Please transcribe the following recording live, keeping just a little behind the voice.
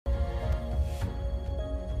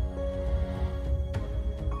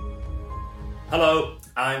Hello,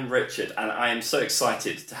 I'm Richard, and I am so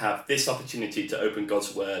excited to have this opportunity to open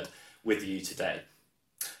God's Word with you today.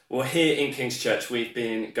 Well, here in King's Church, we've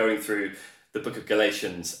been going through the book of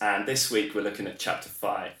Galatians, and this week we're looking at chapter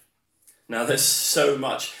 5. Now, there's so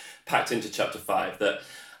much packed into chapter 5 that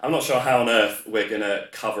I'm not sure how on earth we're going to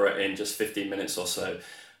cover it in just 15 minutes or so,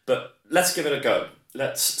 but let's give it a go.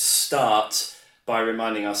 Let's start by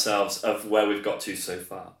reminding ourselves of where we've got to so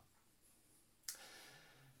far.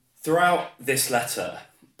 Throughout this letter,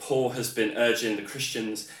 Paul has been urging the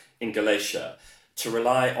Christians in Galatia to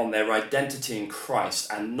rely on their identity in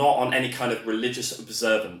Christ and not on any kind of religious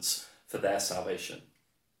observance for their salvation.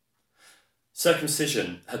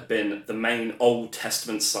 Circumcision had been the main Old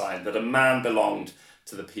Testament sign that a man belonged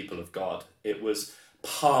to the people of God. It was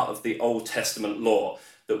part of the Old Testament law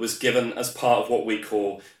that was given as part of what we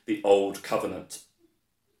call the Old Covenant.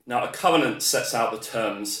 Now, a covenant sets out the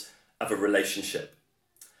terms of a relationship.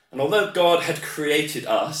 And although God had created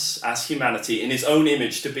us as humanity in his own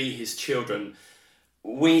image to be his children,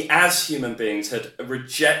 we as human beings had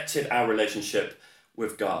rejected our relationship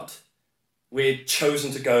with God. We had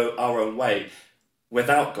chosen to go our own way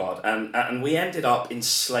without God, and we ended up in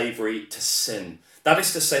slavery to sin. That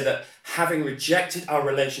is to say that having rejected our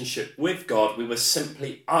relationship with God, we were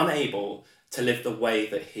simply unable to live the way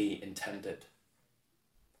that he intended.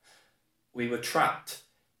 We were trapped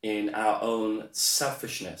in our own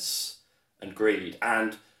selfishness and greed,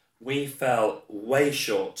 and we fell way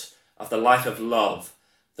short of the life of love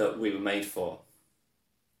that we were made for.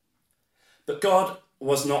 But God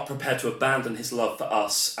was not prepared to abandon his love for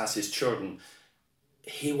us as his children.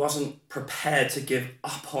 He wasn't prepared to give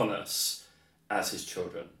up on us as his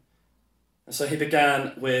children. And so he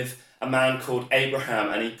began with a man called Abraham,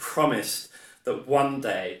 and he promised that one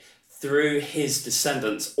day, through his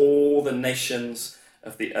descendants, all the nations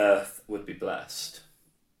of the earth would be blessed.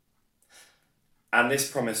 And this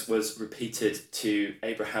promise was repeated to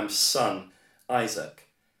Abraham's son, Isaac,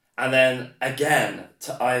 and then again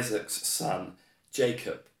to Isaac's son,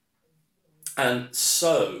 Jacob. And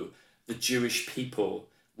so the Jewish people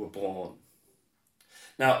were born.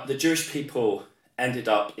 Now, the Jewish people ended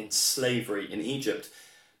up in slavery in Egypt,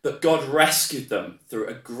 but God rescued them through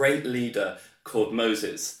a great leader called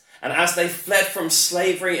Moses. And as they fled from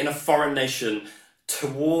slavery in a foreign nation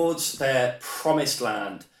towards their promised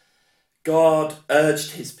land, God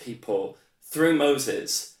urged his people through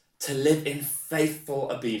Moses to live in faithful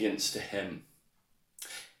obedience to him.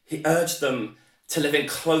 He urged them to live in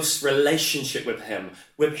close relationship with him,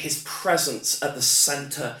 with his presence at the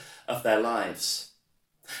center of their lives.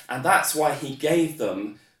 And that's why he gave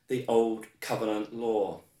them the Old Covenant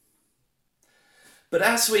law. But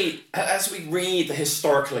as we read the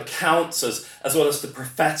historical accounts, as well as the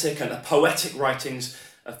prophetic and the poetic writings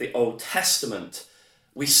of the Old Testament,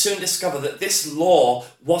 we soon discover that this law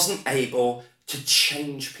wasn't able to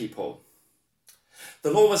change people.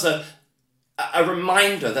 The law was a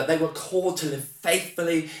reminder that they were called to live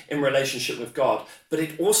faithfully in relationship with God, but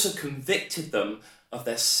it also convicted them of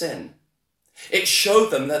their sin. It showed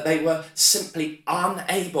them that they were simply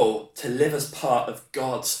unable to live as part of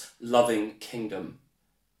God's loving kingdom.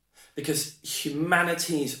 Because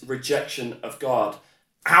humanity's rejection of God,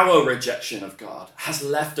 our rejection of God, has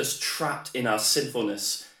left us trapped in our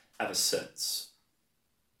sinfulness ever since.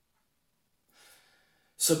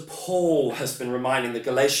 So Paul has been reminding the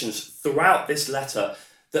Galatians throughout this letter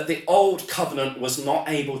that the old covenant was not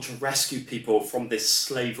able to rescue people from this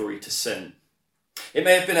slavery to sin. It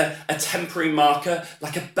may have been a temporary marker,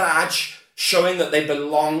 like a badge, showing that they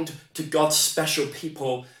belonged to God's special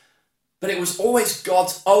people, but it was always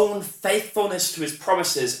God's own faithfulness to his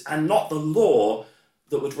promises and not the law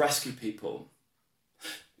that would rescue people.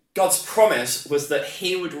 God's promise was that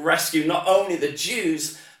he would rescue not only the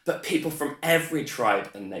Jews, but people from every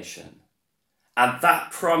tribe and nation. And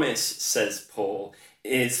that promise, says Paul,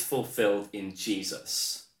 is fulfilled in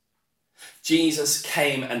Jesus. Jesus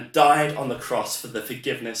came and died on the cross for the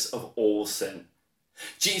forgiveness of all sin.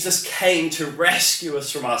 Jesus came to rescue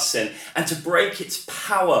us from our sin and to break its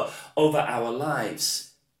power over our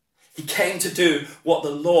lives. He came to do what the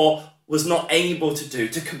law was not able to do,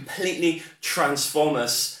 to completely transform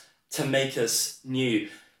us, to make us new,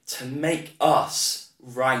 to make us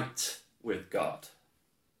right with God.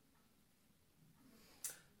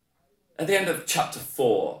 At the end of chapter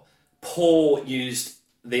 4, Paul used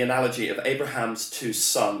the analogy of Abraham's two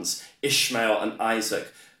sons, Ishmael and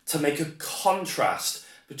Isaac, to make a contrast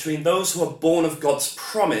between those who are born of God's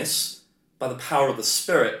promise by the power of the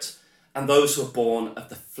Spirit and those who are born of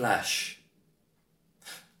the flesh.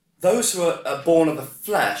 Those who are born of the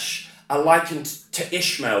flesh are likened to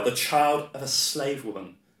Ishmael, the child of a slave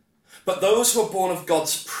woman. But those who are born of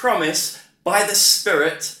God's promise by the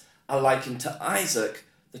Spirit are likened to Isaac,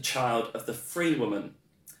 the child of the free woman.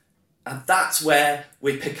 And that's where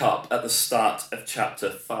we pick up at the start of chapter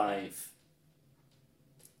 5.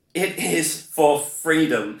 It is for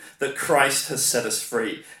freedom that Christ has set us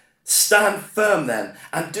free. Stand firm then,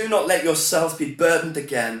 and do not let yourselves be burdened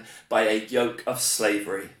again by a yoke of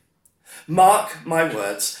slavery. Mark my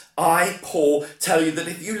words, I, Paul, tell you that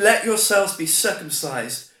if you let yourselves be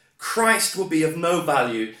circumcised, Christ will be of no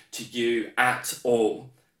value to you at all.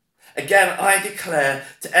 Again, I declare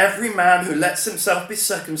to every man who lets himself be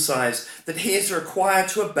circumcised that he is required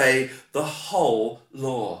to obey the whole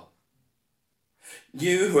law.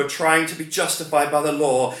 You who are trying to be justified by the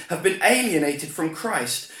law have been alienated from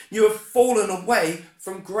Christ. You have fallen away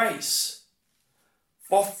from grace.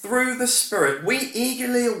 For through the Spirit we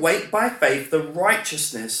eagerly await by faith the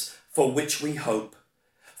righteousness for which we hope.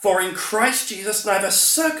 For in Christ Jesus neither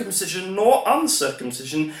circumcision nor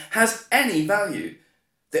uncircumcision has any value.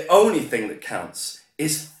 The only thing that counts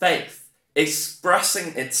is faith,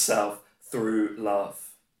 expressing itself through love.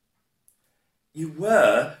 You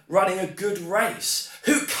were running a good race.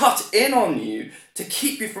 Who cut in on you to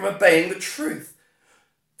keep you from obeying the truth?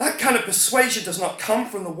 That kind of persuasion does not come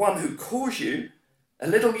from the one who calls you. A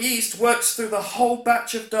little yeast works through the whole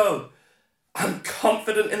batch of dough. I'm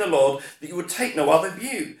confident in the Lord that you would take no other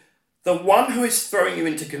view. The one who is throwing you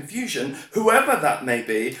into confusion, whoever that may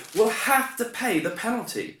be, will have to pay the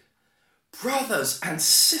penalty. Brothers and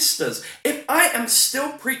sisters, if I am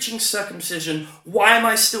still preaching circumcision, why am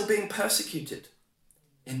I still being persecuted?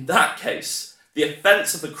 In that case, the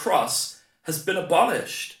offence of the cross has been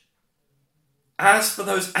abolished. As for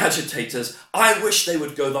those agitators, I wish they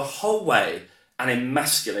would go the whole way and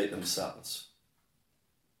emasculate themselves.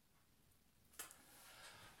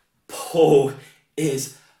 Paul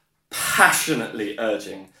is passionately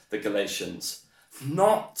urging the Galatians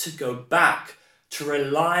not to go back to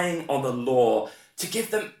relying on the law to give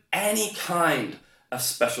them any kind of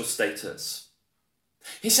special status.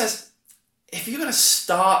 He says, if you're going to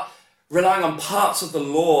start relying on parts of the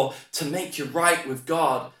law to make you right with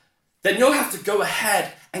God, then you'll have to go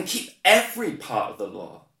ahead and keep every part of the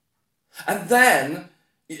law. And then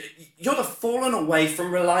you'll have fallen away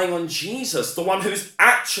from relying on Jesus, the one who's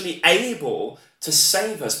actually able to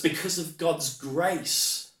save us because of God's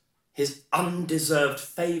grace, his undeserved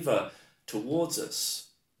favour towards us.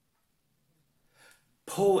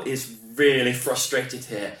 Paul is really frustrated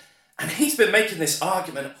here, and he's been making this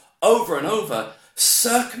argument over and over.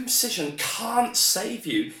 Circumcision can't save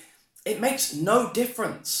you. It makes no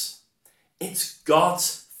difference. It's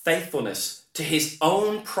God's faithfulness to his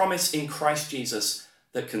own promise in Christ Jesus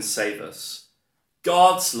that can save us.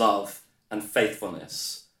 God's love and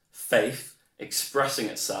faithfulness. Faith expressing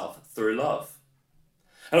itself through love.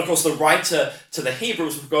 And of course, the writer to the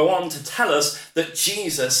Hebrews will go on to tell us that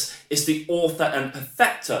Jesus is the author and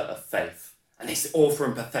perfecter of faith. And he's the author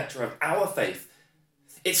and perfecter of our faith.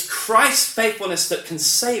 It's Christ's faithfulness that can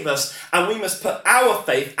save us, and we must put our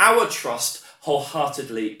faith, our trust,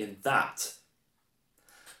 wholeheartedly in that.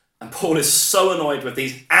 And Paul is so annoyed with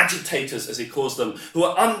these agitators, as he calls them, who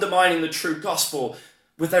are undermining the true gospel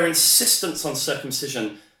with their insistence on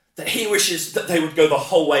circumcision, that he wishes that they would go the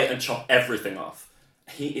whole way and chop everything off.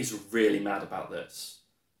 He is really mad about this.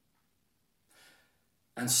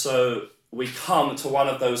 And so we come to one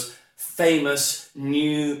of those famous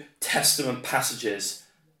New Testament passages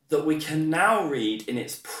that we can now read in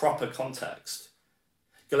its proper context.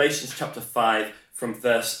 Galatians chapter 5 from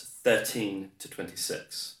verse 13 to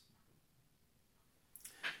 26.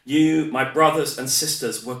 You, my brothers and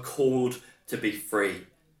sisters, were called to be free.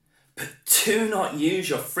 But do not use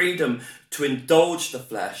your freedom to indulge the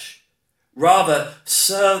flesh. Rather,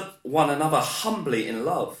 serve one another humbly in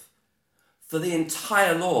love. For the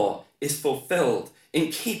entire law is fulfilled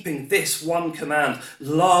in keeping this one command: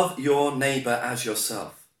 love your neighbour as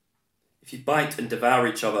yourself. If you bite and devour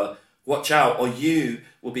each other, watch out, or you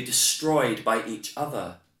will be destroyed by each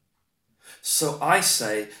other. So I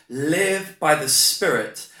say, live by the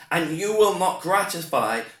Spirit, and you will not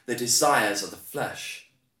gratify the desires of the flesh.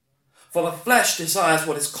 For the flesh desires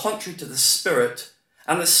what is contrary to the Spirit,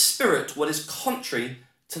 and the Spirit what is contrary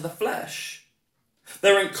to the flesh.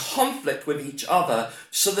 They're in conflict with each other,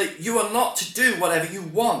 so that you are not to do whatever you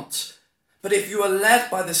want. But if you are led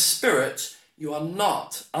by the Spirit, you are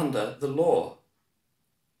not under the law.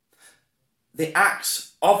 The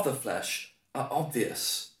acts of the flesh are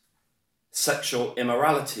obvious: sexual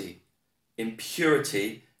immorality,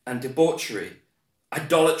 impurity and debauchery,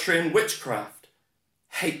 idolatry and witchcraft,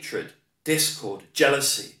 hatred, discord,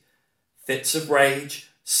 jealousy, fits of rage,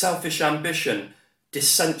 selfish ambition,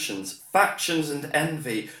 dissensions, factions and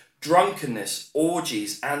envy, drunkenness,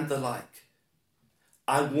 orgies, and the like.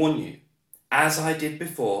 I warn you, as I did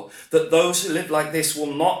before, that those who live like this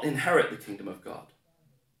will not inherit the kingdom of God.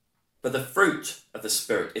 But the fruit of the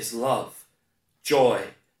Spirit is love, joy,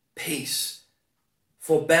 peace,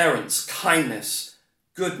 forbearance, kindness,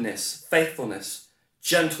 goodness, faithfulness,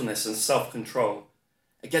 gentleness, and self-control.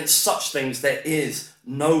 Against such things there is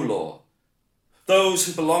no law. Those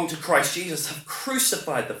who belong to Christ Jesus have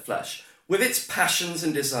crucified the flesh with its passions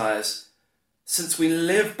and desires. Since we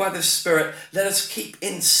live by the Spirit, let us keep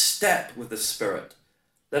in step with the Spirit.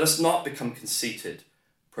 Let us not become conceited,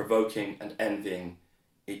 provoking and envying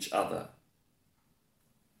each other.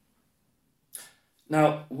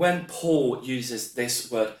 Now, when Paul uses this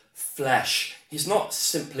word flesh, he's not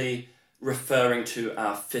simply referring to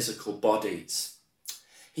our physical bodies.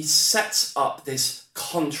 He sets up this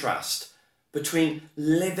contrast between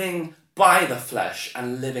living by the flesh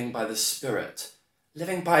and living by the Spirit.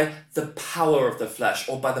 Living by the power of the flesh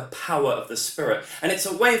or by the power of the Spirit. And it's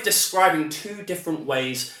a way of describing two different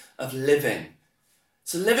ways of living.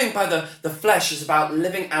 So living by the flesh is about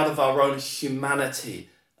living out of our own humanity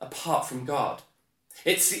apart from God.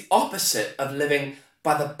 It's the opposite of living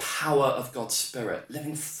by the power of God's Spirit,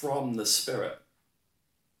 living from the Spirit.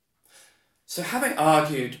 So having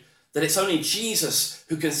argued that it's only Jesus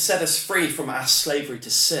who can set us free from our slavery to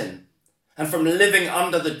sin and from living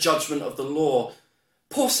under the judgment of the law,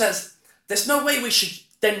 Paul says there's no way we should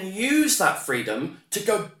then use that freedom to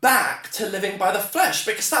go back to living by the flesh,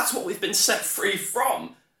 because that's what we've been set free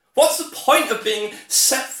from. What's the point of being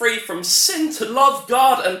set free from sin to love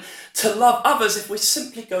God and to love others if we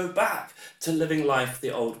simply go back to living life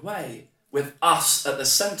the old way, with us at the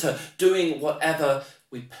centre, doing whatever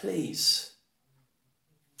we please?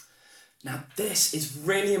 Now, this is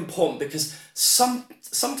really important because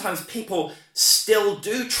sometimes people still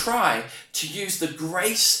do try to use the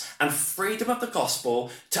grace and freedom of the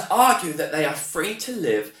gospel to argue that they are free to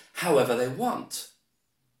live however they want.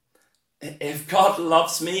 If God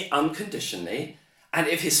loves me unconditionally, and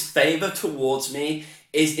if his favour towards me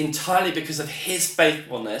is entirely because of his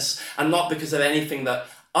faithfulness and not because of anything that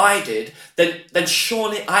I did, then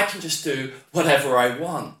surely I can just do whatever I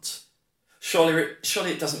want. Surely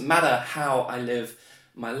it doesn't matter how I live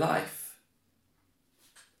my life.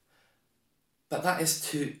 But that is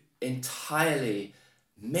to entirely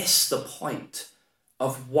miss the point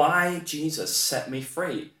of why Jesus set me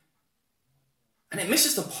free. And it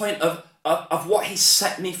misses the point of what he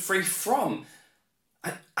set me free from.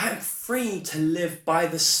 I'm free to live by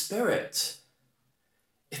the Spirit.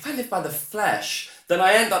 If I live by the flesh, then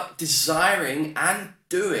I end up desiring and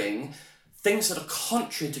doing things that are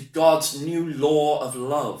contrary to God's new law of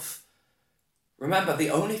love. Remember, the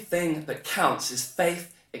only thing that counts is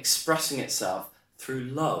faith expressing itself through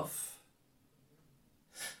love.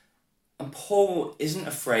 And Paul isn't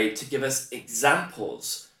afraid to give us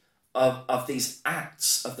examples of these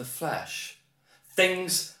acts of the flesh,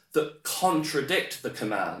 things that contradict the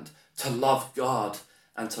command to love God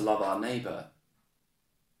and to love our neighbour.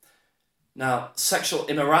 Now, sexual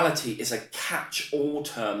immorality is a catch-all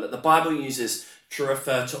term that the Bible uses to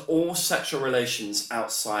refer to all sexual relations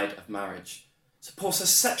outside of marriage. So Paul says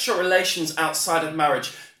sexual relations outside of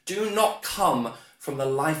marriage do not come from the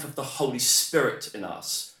life of the Holy Spirit in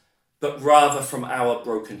us, but rather from our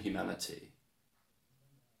broken humanity.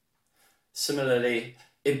 Similarly,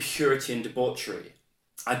 impurity and debauchery,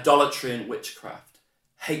 idolatry and witchcraft,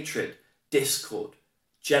 hatred, discord,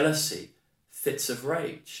 jealousy, fits of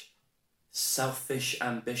rage, selfish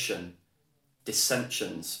ambition,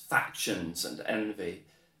 dissensions, factions and envy,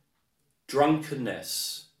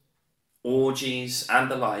 drunkenness, orgies and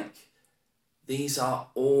the like. These are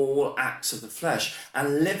all acts of the flesh,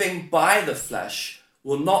 and living by the flesh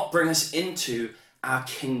will not bring us into our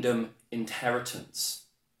kingdom inheritance.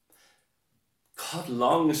 God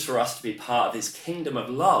longs for us to be part of his kingdom of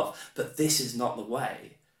love, but this is not the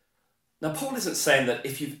way. Now, Paul isn't saying that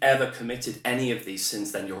if you've ever committed any of these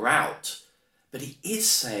sins, then you're out. But he is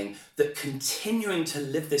saying that continuing to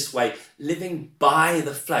live this way, living by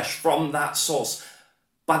the flesh from that source,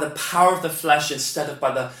 by the power of the flesh instead of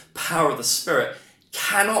by the power of the Spirit,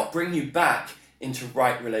 cannot bring you back into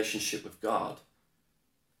right relationship with God.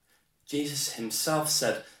 Jesus himself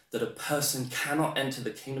said that a person cannot enter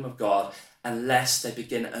the kingdom of God unless they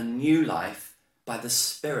begin a new life by the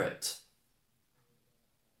Spirit.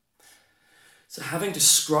 So having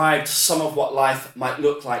described some of what life might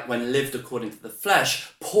look like when lived according to the flesh,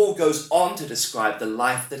 Paul goes on to describe the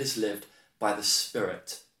life that is lived by the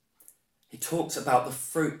Spirit. He talks about the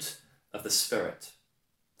fruit of the Spirit.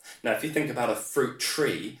 Now, if you think about a fruit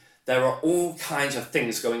tree, there are all kinds of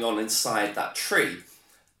things going on inside that tree.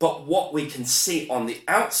 But what we can see on the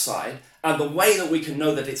outside, and the way that we can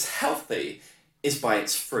know that it's healthy, is by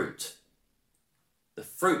its fruit. The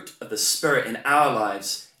fruit of the Spirit in our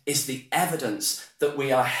lives is the evidence that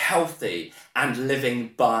we are healthy and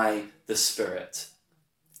living by the Spirit.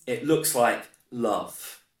 It looks like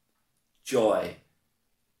love, joy,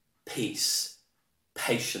 peace,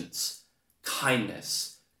 patience,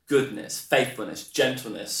 kindness, goodness, faithfulness,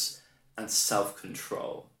 gentleness, and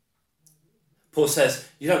self-control. Paul says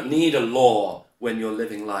you don't need a law when you're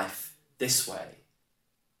living life this way.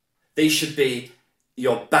 These should be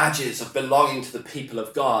your badges of belonging to the people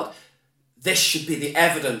of God. This should be the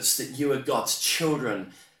evidence that you are God's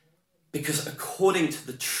children, because according to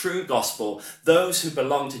the true gospel, those who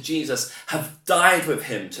belong to Jesus have died with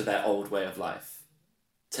him to their old way of life,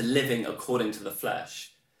 to living according to the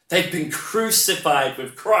flesh. They've been crucified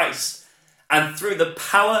with Christ, and through the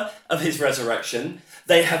power of his resurrection,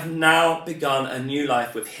 they have now begun a new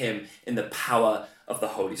life with him in the power of the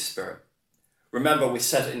Holy Spirit. Remember, we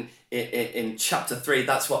said in chapter 3,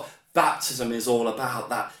 that's what baptism is all about,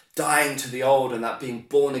 that dying to the old and that being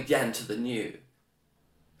born again to the new.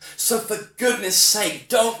 So for goodness sake,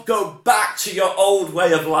 don't go back to your old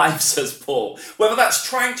way of life, says Paul. Whether that's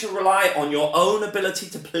trying to rely on your own ability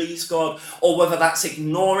to please God, or whether that's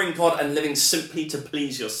ignoring God and living simply to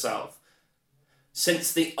please yourself.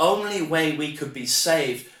 Since the only way we could be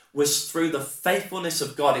saved was through the faithfulness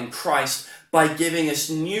of God in Christ by giving us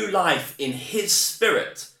new life in his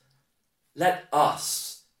Spirit, let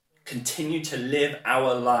us continue to live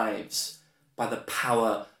our lives by the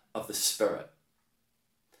power of the Spirit.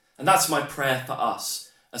 And that's my prayer for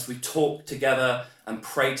us as we talk together and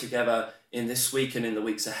pray together in this week and in the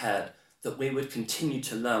weeks ahead, that we would continue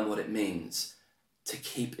to learn what it means to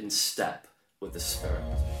keep in step with the Spirit.